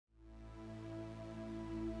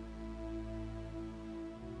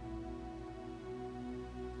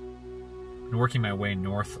been working my way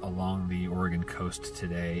north along the Oregon coast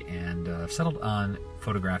today, and I've settled on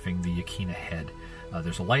photographing the Yaquina Head.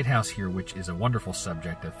 There's a lighthouse here, which is a wonderful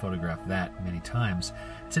subject. I've photographed that many times.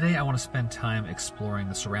 Today I want to spend time exploring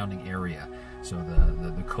the surrounding area. So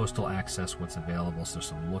the coastal access, what's available, so there's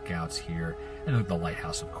some lookouts here, and the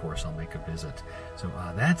lighthouse, of course, I'll make a visit. So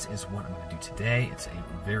that is what I'm going to do today. It's a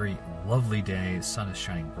very lovely day. The sun is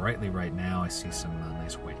shining brightly right now. I see some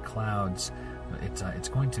nice white clouds. It's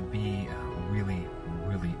going to be a really,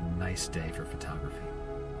 really nice day for photography.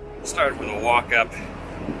 Started with a walk up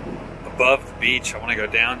above the beach. I want to go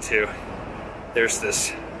down to, there's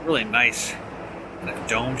this really nice kind of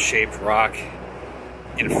dome-shaped rock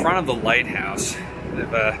in front of the lighthouse,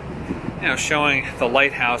 showing the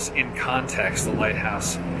lighthouse in context, the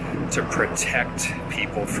lighthouse to protect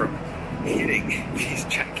people from hitting these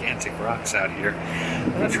gigantic rocks out here.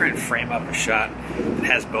 I'm going to try and frame up a shot that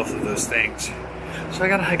has both of those things. So I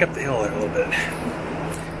got to hike up the hill there a little bit.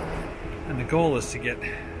 And the goal is to get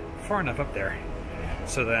far enough up there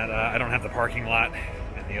so that I don't have the parking lot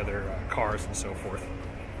and the other cars and so forth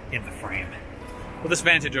in the frame. Well, this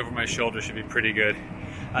vantage over my shoulder should be pretty good.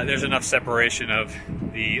 There's enough separation of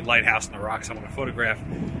the lighthouse and the rocks I want to photograph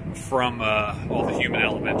from all the human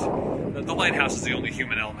element. The lighthouse is the only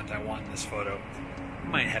human element I want in this photo.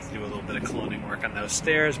 Might have to do a little bit of cloning work on those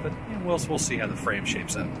stairs, but we'll see how the frame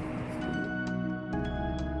shapes up.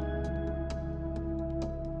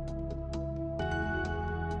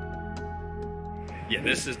 Yeah,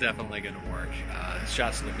 this is definitely going to work. The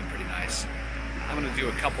shot's looking pretty nice. I'm going to do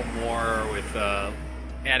a couple more with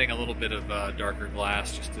adding a little bit of darker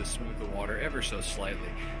glass just to smooth the water ever so slightly.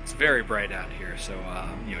 It's very bright out here, so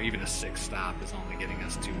even a 6 stop is only getting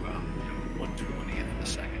us to 1/20th of a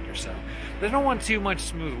second or so. But I don't want too much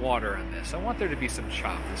smooth water on this. I want there to be some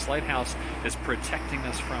chop. This lighthouse is protecting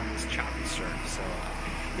us from this choppy surf. So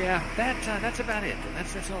yeah, that's about it.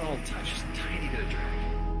 That's a little touch, just a tiny bit of drag.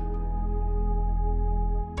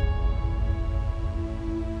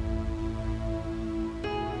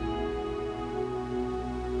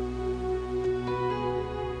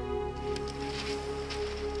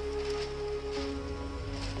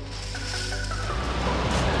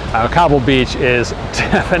 Cobble Beach is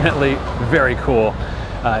definitely very cool.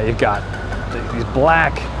 You've got these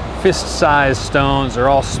black fist-sized stones. They're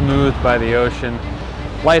all smoothed by the ocean.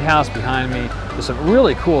 Lighthouse behind me. There's some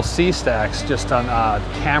really cool sea stacks just on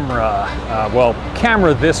camera.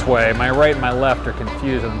 Camera this way. My right and my left are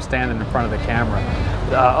confused and I'm standing in front of the camera.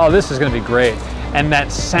 This is going to be great. And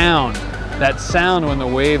that sound when the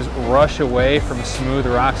waves rush away from smooth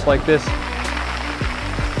rocks like this,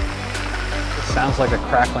 sounds like a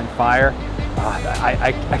crackling fire.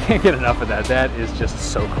 I can't get enough of that. That is just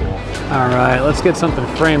so cool. All right, let's get something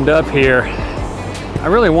framed up here. I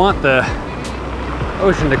really want the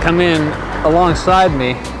ocean to come in alongside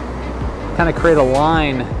me, kind of create a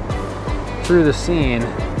line through the scene.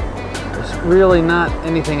 There's really not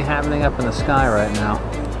anything happening up in the sky right now.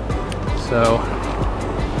 So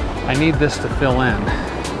I need this to fill in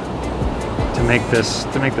to make this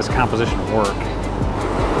composition work.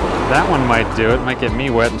 That one might do it, might get me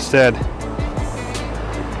wet instead.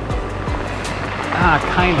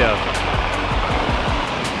 Kind of.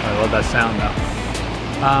 I love that sound though.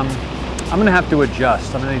 I'm gonna have to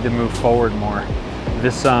adjust. I'm gonna need to move forward more.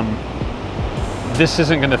 This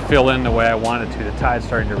isn't gonna fill in the way I want it to. The tide's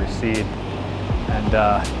starting to recede. And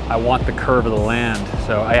I want the curve of the land.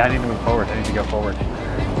 So I need to move forward, I need to go forward.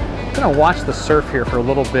 I'm gonna watch the surf here for a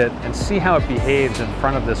little bit and see how it behaves in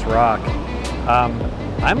front of this rock.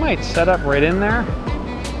 I might set up right in there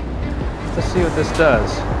just to see what this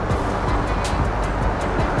does.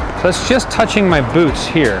 So it's just touching my boots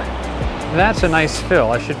here. That's a nice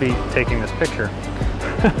fill. I should be taking this picture.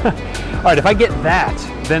 All right, if I get that,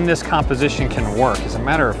 then this composition can work. As a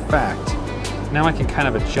matter of fact, now I can kind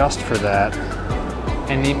of adjust for that.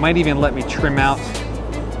 And it might even let me trim out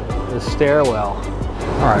the stairwell.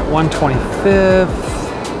 All right, 125th.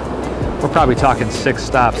 We're probably talking 6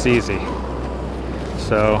 stops easy.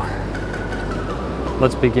 So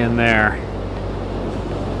let's begin there.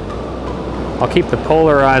 I'll keep the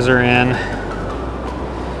polarizer in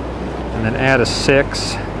and then add a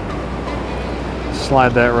 6. Slide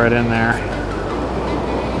that right in there.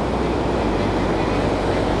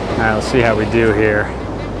 All right, let's see how we do here.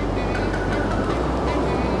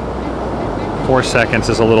 4 seconds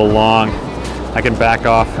is a little long. I can back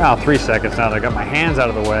off, 3 seconds now that I got my hands out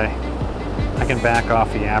of the way. I can back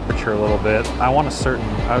off the aperture a little bit. I want a certain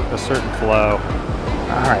flow.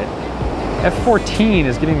 All right, F14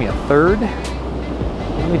 is giving me a 3rd.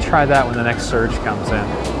 Let me try that when the next surge comes in.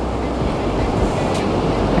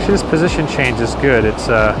 Actually, this position change is good. It's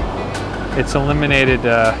it's eliminated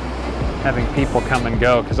having people come and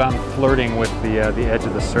go because I'm flirting with the edge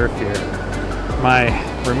of the surf here. My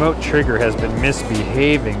remote trigger has been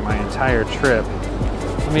misbehaving my entire trip.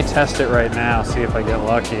 Let me test it right now, see if I get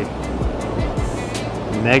lucky.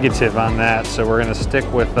 Negative on that, so we're gonna stick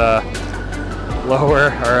with lower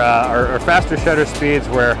or faster shutter speeds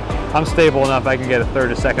where I'm stable enough I can get a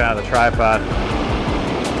third a second out of the tripod.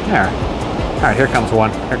 There. All right, here comes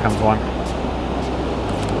one. Here comes one.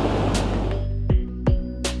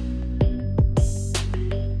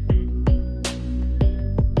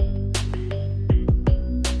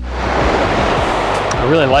 I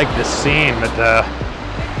really like this scene, but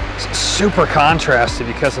it's super contrasted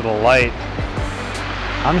because of the light.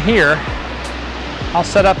 I'm here. I'll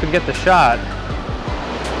set up and get the shot.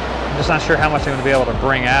 I'm just not sure how much I'm going to be able to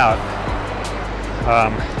bring out.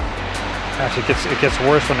 Actually, it gets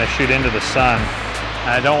worse when I shoot into the sun. And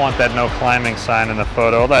I don't want that no climbing sign in the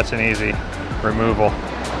photo. That's an easy removal.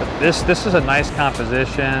 But this is a nice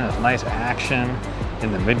composition, a nice action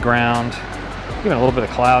in the midground. Even a little bit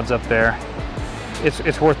of clouds up there.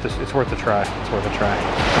 It's worth this. It's worth a try. It's worth a try.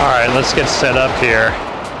 All right, let's get set up here.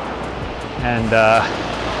 And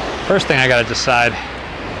first thing I got to decide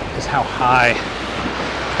is how high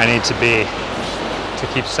I need to be to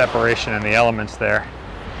keep separation in the elements there,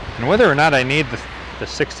 and whether or not I need the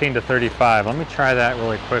 16 to 35. Let me try that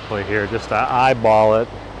really quickly here, just to eyeball it.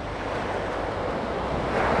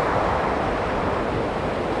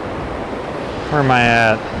 Where am I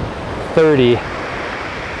at? 30.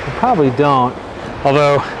 I probably don't.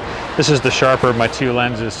 Although this is the sharper of my two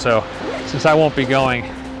lenses, so since I won't be going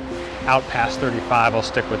out past 35, I'll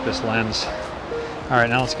stick with this lens. All right,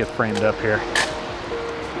 now let's get framed up here.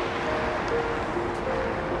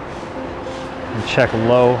 And check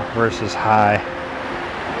low versus high.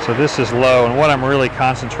 So this is low, and what I'm really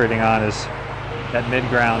concentrating on is that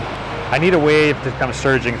midground. I need a wave to come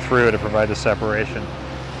surging through to provide the separation,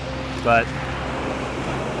 but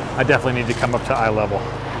I definitely need to come up to eye level.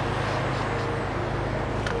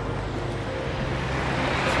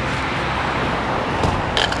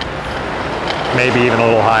 Maybe even a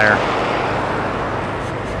little higher.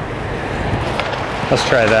 Let's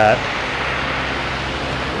try that.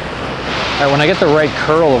 All right, when I get the right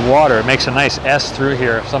curl of water, it makes a nice S through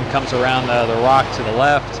here. Some comes around the rock to the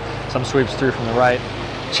left, some sweeps through from the right.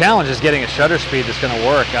 Challenge is getting a shutter speed that's gonna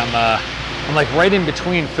work. I'm like right in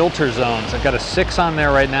between filter zones. I've got a 6 on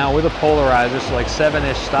there right now with a polarizer, so like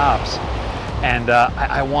 7-ish stops. And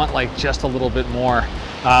I want like just a little bit more.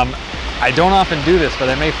 I don't often do this, but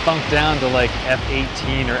I may funk down to like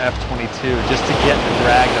F18 or F22 just to get the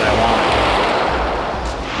drag that I want.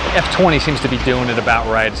 F20 seems to be doing it about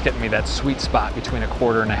right. It's getting me that sweet spot between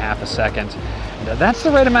 1/4 and 1/2 a second. And that's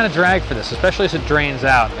the right amount of drag for this, especially as it drains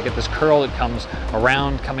out. I get this curl that comes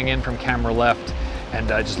around, coming in from camera left, and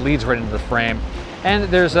just leads right into the frame. And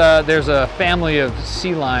there's a family of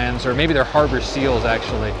sea lions, or maybe they're harbor seals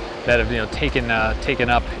actually, that have taken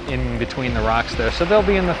up in between the rocks there, so they'll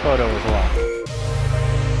be in the photo as well.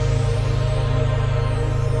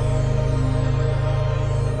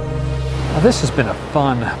 Well, this has been a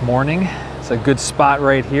fun morning. It's a good spot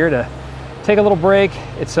right here to take a little break.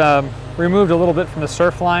 It's removed a little bit from the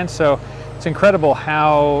surf line, so it's incredible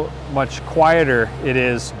how much quieter it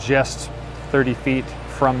is just 30 feet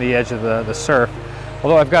from the edge of the surf.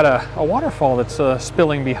 Although I've got a waterfall that's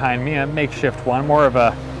spilling behind me, a makeshift one, more of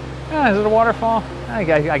a, is it a waterfall? I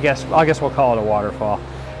guess we'll call it a waterfall.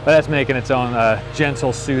 But that's making its own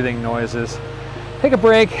gentle, soothing noises. Take a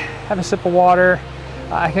break, have a sip of water.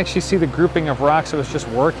 I can actually see the grouping of rocks that was just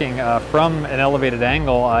working from an elevated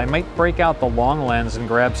angle. I might break out the long lens and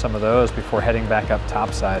grab some of those before heading back up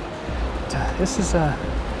topside. But, this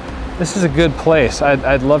is a good place.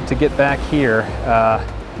 I'd love to get back here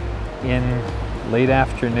in late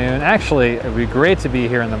afternoon. Actually, it would be great to be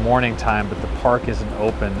here in the morning time, but the park isn't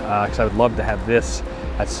open because I would love to have this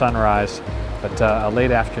at sunrise. But a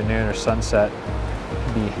late afternoon or sunset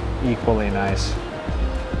would be equally nice.